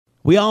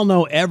We all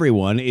know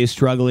everyone is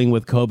struggling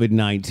with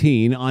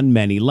COVID-19 on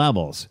many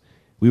levels.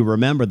 We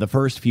remember the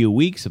first few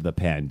weeks of the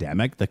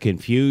pandemic, the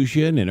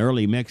confusion and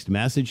early mixed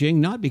messaging,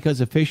 not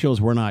because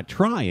officials were not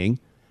trying,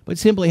 but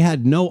simply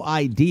had no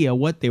idea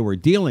what they were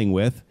dealing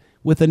with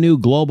the new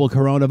global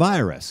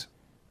coronavirus.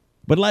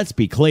 But let's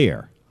be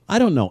clear. I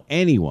don't know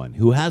anyone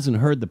who hasn't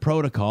heard the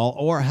protocol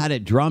or had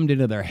it drummed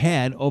into their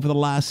head over the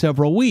last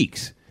several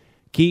weeks.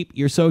 Keep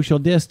your social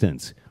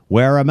distance,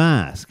 wear a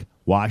mask,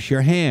 wash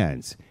your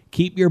hands,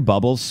 keep your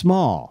bubbles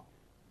small.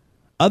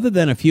 Other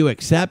than a few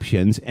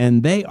exceptions,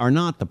 and they are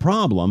not the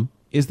problem,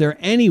 is there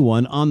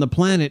anyone on the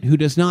planet who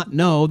does not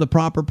know the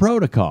proper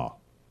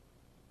protocol?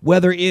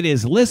 Whether it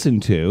is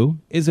listened to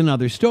is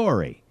another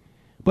story.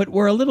 But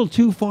we're a little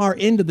too far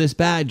into this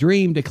bad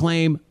dream to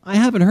claim, I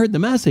haven't heard the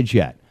message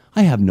yet.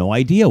 I have no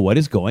idea what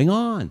is going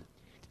on.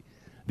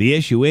 The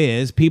issue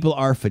is people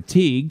are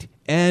fatigued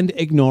and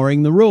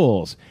ignoring the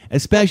rules,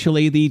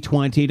 especially the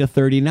 20 to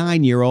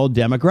 39-year-old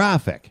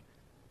demographic.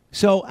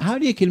 So how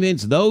do you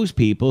convince those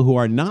people who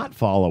are not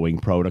following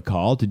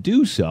protocol to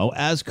do so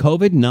as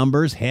COVID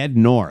numbers head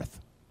north?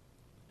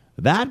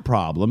 That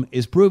problem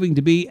is proving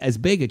to be as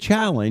big a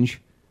challenge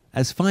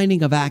as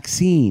finding a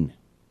vaccine.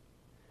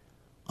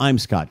 I'm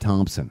Scott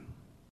Thompson.